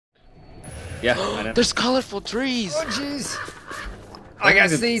Yeah, I know. There's colorful trees. Oh jeez. I got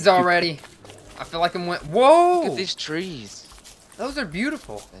seeds already. I feel like I'm went. Whoa! Look at these trees. Those are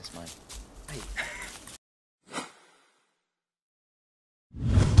beautiful. That's mine. Hey.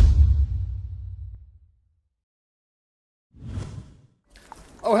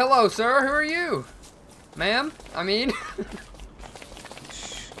 Oh, hello, sir. Who are you? Ma'am? I mean...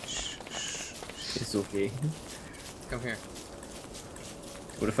 It's okay. Come here.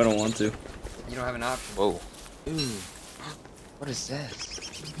 What if I don't want to? You don't have an option. Whoa. Ooh. What is this?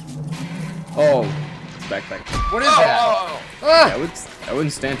 Oh, backpack. What is that? Oh! Ah! I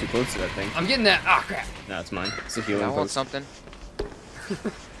wouldn't stand too close to that thing. I'm getting that. Ah, crap. No, it's mine. It's a healing I want potion. something.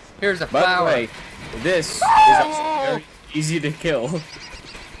 Here's a By flower. the way, this is actually very easy to kill.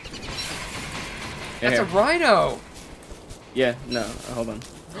 That's Here. a rhino. Yeah, no, hold on.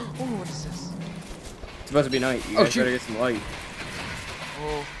 Oh, what is this? It's about to be night. You Oh, guys shoot. better get some light.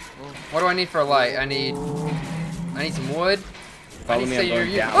 Oh, What do I need for a light? I need some wood. Follow I need me, to I'm say going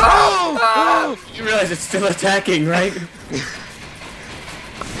you're down. Oh! Ah! You realize it's still attacking, right?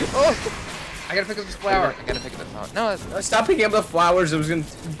 Oh! I gotta pick up this flower. I gotta pick it up. No, it's Stop picking up the flowers. I was gonna.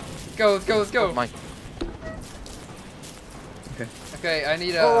 Let's go, let's go, let's go. mine. Okay. Okay, I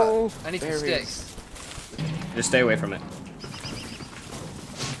need Oh, I need some berries. sticks. Just stay away from it.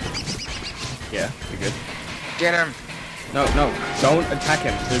 Yeah, you're good. Get him. No, no, don't attack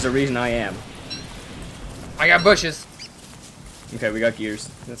him. There's a reason I am. I got bushes. Okay, we got gears.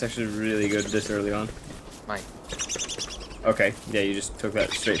 That's actually really good this early on. Mine. Okay, yeah, you just took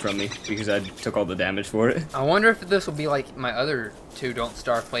that straight from me because I took all the damage for it. I wonder if this will be like my other two Don't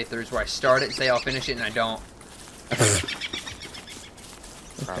Starve playthroughs where I start it, say I'll finish it, and I don't.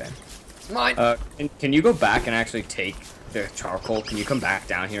 Okay. It's mine. Can you go back and actually take the charcoal? Can you come back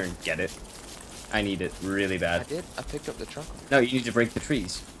down here and get it? I need it really I bad. did. I picked up the truck. No, you need to break the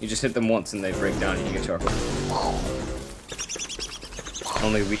trees. You just hit them once and they break down and you get charcoal.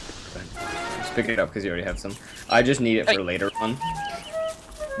 Only we. Just pick it up because you already have some. I just need it for later on.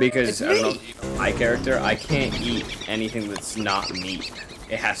 Because, It's I don't know, me. if you know my character, I can't eat anything that's not meat.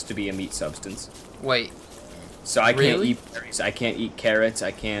 It has to be a meat substance. Wait. So I can't Really? eat berries, I can't eat carrots,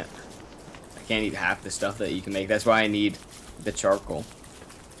 I can't eat half the stuff that you can make. That's why I need the charcoal.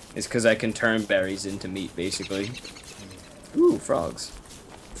 It's because I can turn berries into meat, basically. Ooh, frogs.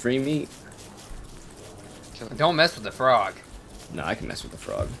 Free meat. Don't mess with the frog. No, I can mess with the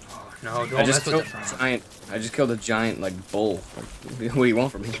frog. No, I don't just mess with killed the a frog. giant. I just killed a giant like bull. What do you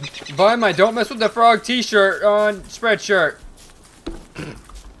want from me? Buy my Don't Mess with the Frog t-shirt on Spreadshirt.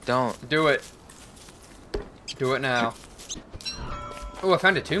 Don't. Do it. Do it now. Oh, I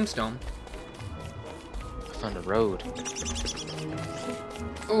found a tombstone. I found a road.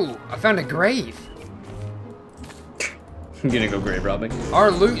 Ooh, I found a grave. I'm gonna go grave robbing.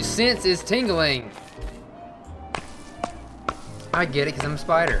 Our loot sense is tingling. I get it because I'm a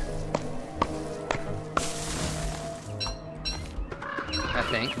spider. I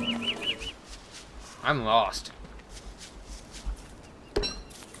think. I'm lost.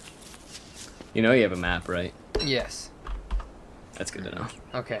 You know you have a map, right? Yes. That's good to know.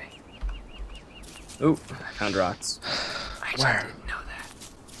 Okay. Ooh, I found rocks. I actually Where? didn't know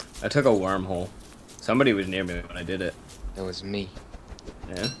that. I took a wormhole. Somebody was near me when I did it. It was me.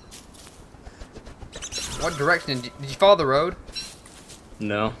 Yeah? What direction? Did you follow the road?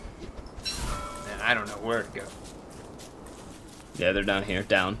 No. Man, I don't know where to go. Yeah, they're down here.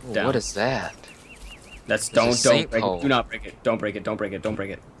 Down. Ooh, Down. what is that? That's There's a don't break it. sinkhole. Do not break it. Don't break it. Don't break it. Don't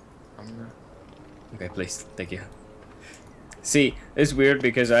break it. I'm Okay, please. Thank you. See, it's weird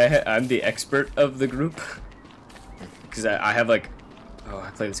because I'm the expert of the group. Because I have like, oh, I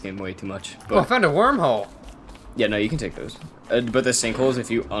play this game way too much. But Oh, I found a wormhole. yeah, no, you can take those. But the sinkholes,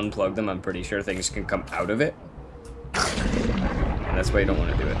 if you unplug them, I'm pretty sure things can come out of it. And that's why you don't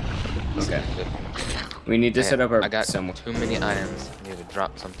want to do it. Okay. We need to set up our I got somewhere. too many items. I need to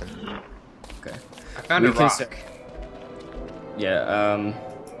drop something. Okay. I found a We can rock. set- Yeah.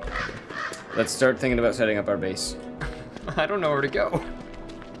 Let's start thinking about setting up our base. I don't know where to go.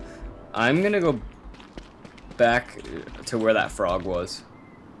 I'm gonna go back to where that frog was.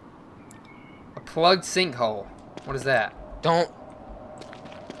 A plugged sinkhole. What is that? Don't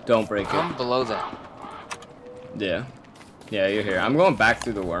Don't break come it. below that. Yeah. Yeah, you're here. I'm going back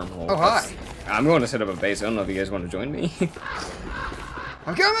through the wormhole. Oh, hi. I'm going to set up a base. I don't know if you guys want to join me.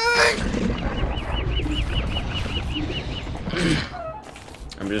 I'm coming!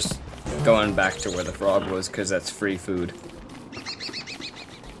 I'm just going back to where the frog was because that's free food.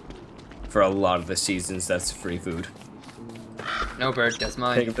 For a lot of the seasons, that's free food. No, Bird, that's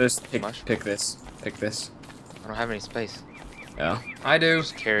mine. Pick this. Mush? Pick this. Pick this. I don't have any space. Yeah. I do.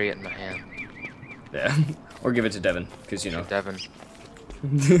 Just carry it in my hand. Yeah. Or give it to Devin, because you know. Devin.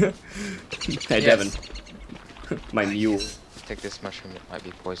 Hey, Yes. Devin. My mule. Take this mushroom. It might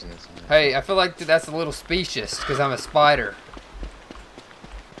be poisonous. Hey, I feel like that's a little specious because I'm a spider.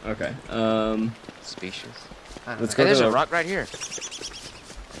 Okay. Species. I don't Let's know. go Hey, there's to a the- rock right here.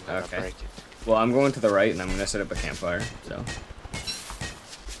 I'm gonna Okay. break it. Well, I'm going to the right, and I'm gonna set up a campfire. So.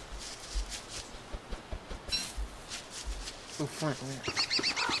 Ooh, Flint.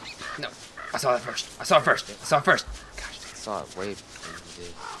 No, I saw it first. I saw it first. I saw it first. Gosh. I saw it way before you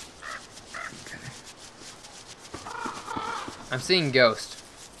did. I'm seeing ghost.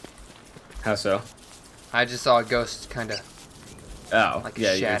 How so? I just saw a ghost kind of. Oh, Like a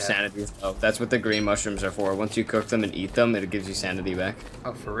yeah, your shadow. sanity. Oh, that's what the green mushrooms are for. Once you cook them and eat them, it gives you sanity back.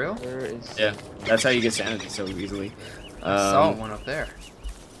 Oh, for real? Where is? Yeah, that's how you get sanity so easily. I saw one up there.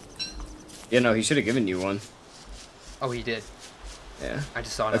 Yeah, no, he should have given you one. Oh, he did. Yeah. I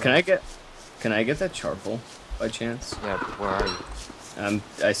just saw Oh, it. can I get that charcoal by chance? Yeah, but where are you?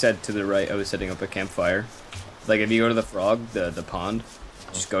 I said to the right. I was setting up a campfire. Like if you go to the frog, the pond,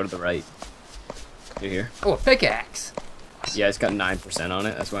 just go to the right. You here? Oh, a pickaxe. Yeah, it's got 9% on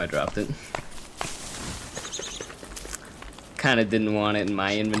it. That's why I dropped it. Kind of didn't want it in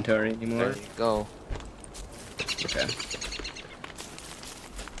my inventory anymore. There you go. Okay.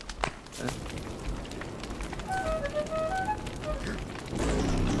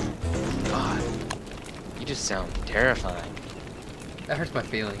 God, you just sound terrifying. That hurts my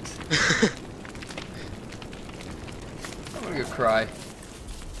feelings. I'm gonna go cry.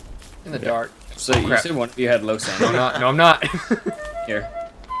 In the Yeah. dark. So Oh, you crap. said one of you had low No, I'm sanity. not. No, I'm not. Here,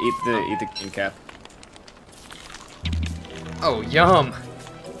 eat the green cap. Oh, yum.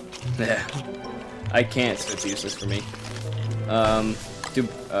 Yeah. I can't, so it's useless for me.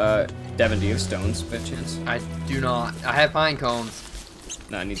 Devin, do you have stones by chance? I do not. I have pine cones.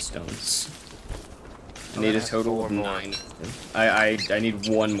 No, I need stones. I Oh, need I a have total 4 of more. 9. I need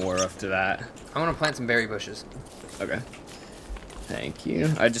one more after that. I want to plant some berry bushes. Okay. Thank you.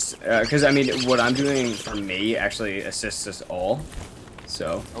 I just, because I mean, what I'm doing for me actually assists us all.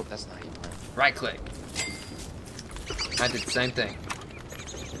 So, Oh, that's not even right. Right click. I did the same thing.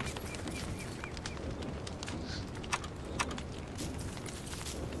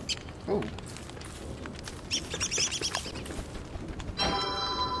 Ooh.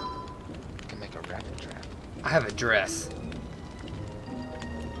 Can make a rabbit trap. I have a dress.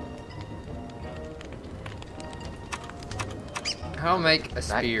 How do I make a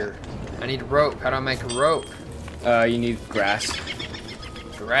spear? I need a rope. How do I make a rope? you need grass.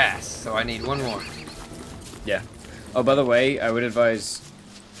 Grass. So I need one more. Yeah. Oh, by the way, I would advise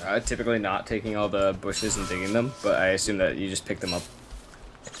typically not taking all the bushes and digging them, but I assume that you just pick them up.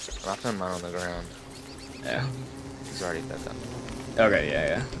 Well, I found mine on the ground. Yeah. He's already dug up. Okay,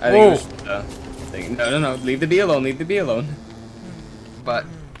 yeah. I think it was, no, leave the bee alone, leave the bee alone. But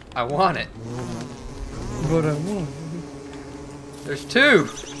I want it. But I won't. There's 2.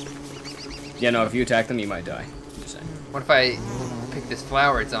 Yeah, no, if you attack them, you might die. I'm just saying. What if I pick this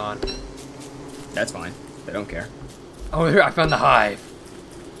flower it's on? That's fine. They don't care. Oh, here, I found the hive.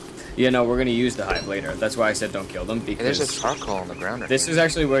 Yeah, no, we're gonna use the hive later. That's why I said don't kill them, Hey, there's a because charcoal on the ground right this here. is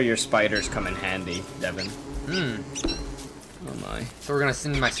actually where your spiders come in handy, Devin. Oh my. So we're gonna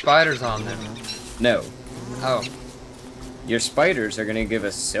send my spiders on them. No. Oh. Your spiders are gonna give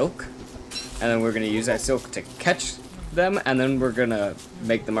us silk, and then we're gonna use that silk to catch them, and then we're gonna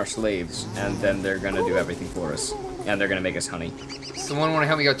make them our slaves, and then they're gonna do everything for us. And they're gonna make us honey. Someone wanna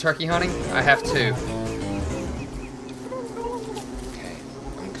help me go turkey hunting? I have 2. Okay,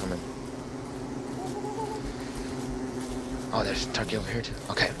 I'm coming. Oh, there's a turkey over here too.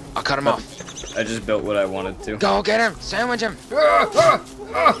 Okay, I'll cut him off. I just built what I wanted to. Go get him! Sandwich him!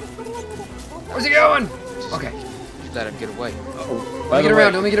 Where's he going? Okay. Just let him get away. Oh, Let me get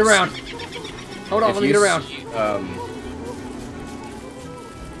around. Let me get around. Hold on. if Let me you get around.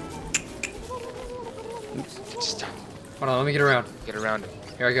 Just Hold on. Let me get around. get around him.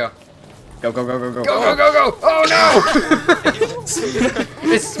 Here I go. Go. Go, go, go, go! Oh no!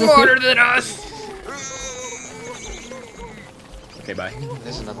 It's smarter than us! Okay, bye.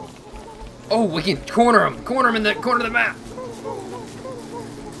 There's another one. Oh, we can corner him! Corner him in the corner of the map!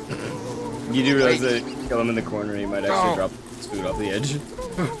 You do realize that if you kill him in the corner, he might actually drop his food off the edge.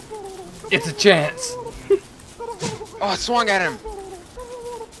 It's a chance! Oh, I swung at him!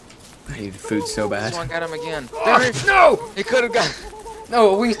 I need food so I bad. swung at him again. Oh, no! He could have got.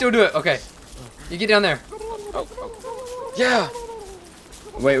 No, we can still do it. Okay. You get down there. Oh. Yeah!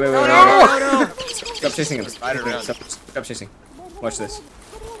 Wait. No! Stop chasing him. Spider-Man. Stop chasing. Watch this.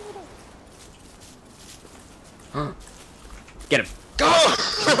 Get him. Go!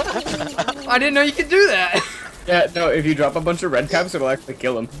 I didn't know you could do that. Yeah, no, if you drop a bunch of red caps, it'll actually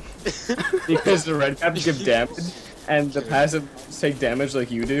kill them. Because the red caps give damage, and the passive take damage like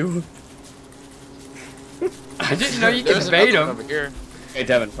you do. I didn't know you could There's bait another one them. over here. Hey,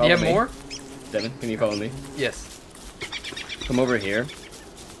 Devin, follow You have me. more? Devin, can you follow me? Yes. Come over here.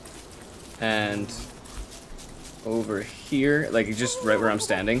 And over here, like just right where I'm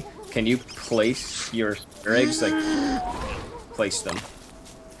standing, can you place your spider eggs, like, place them.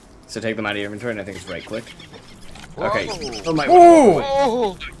 So take them out of your inventory, and I think it's right click. Okay. Oh my.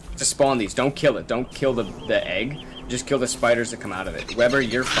 Ooh! To spawn these, don't kill it. Don't kill the egg. Just kill the spiders that come out of it. Weber,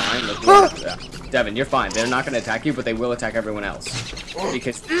 you're fine. Look, Devin, you're fine. They're not going to attack you, but they will attack everyone else.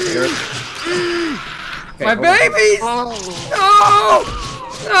 Because you're... Okay, My babies! Oh.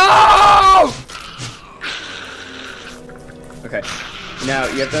 No! No! Okay. Now,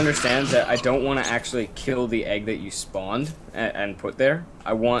 you have to understand that I don't want to actually kill the egg that you spawned and put there.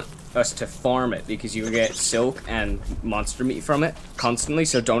 I want us to farm it, because you get silk and monster meat from it constantly,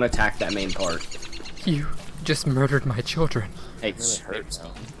 so don't attack that main part. You just murdered my children. Hey, Really hurt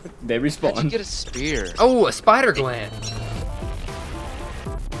now. they How'd you respawn. get a spear? Oh, a spider gland.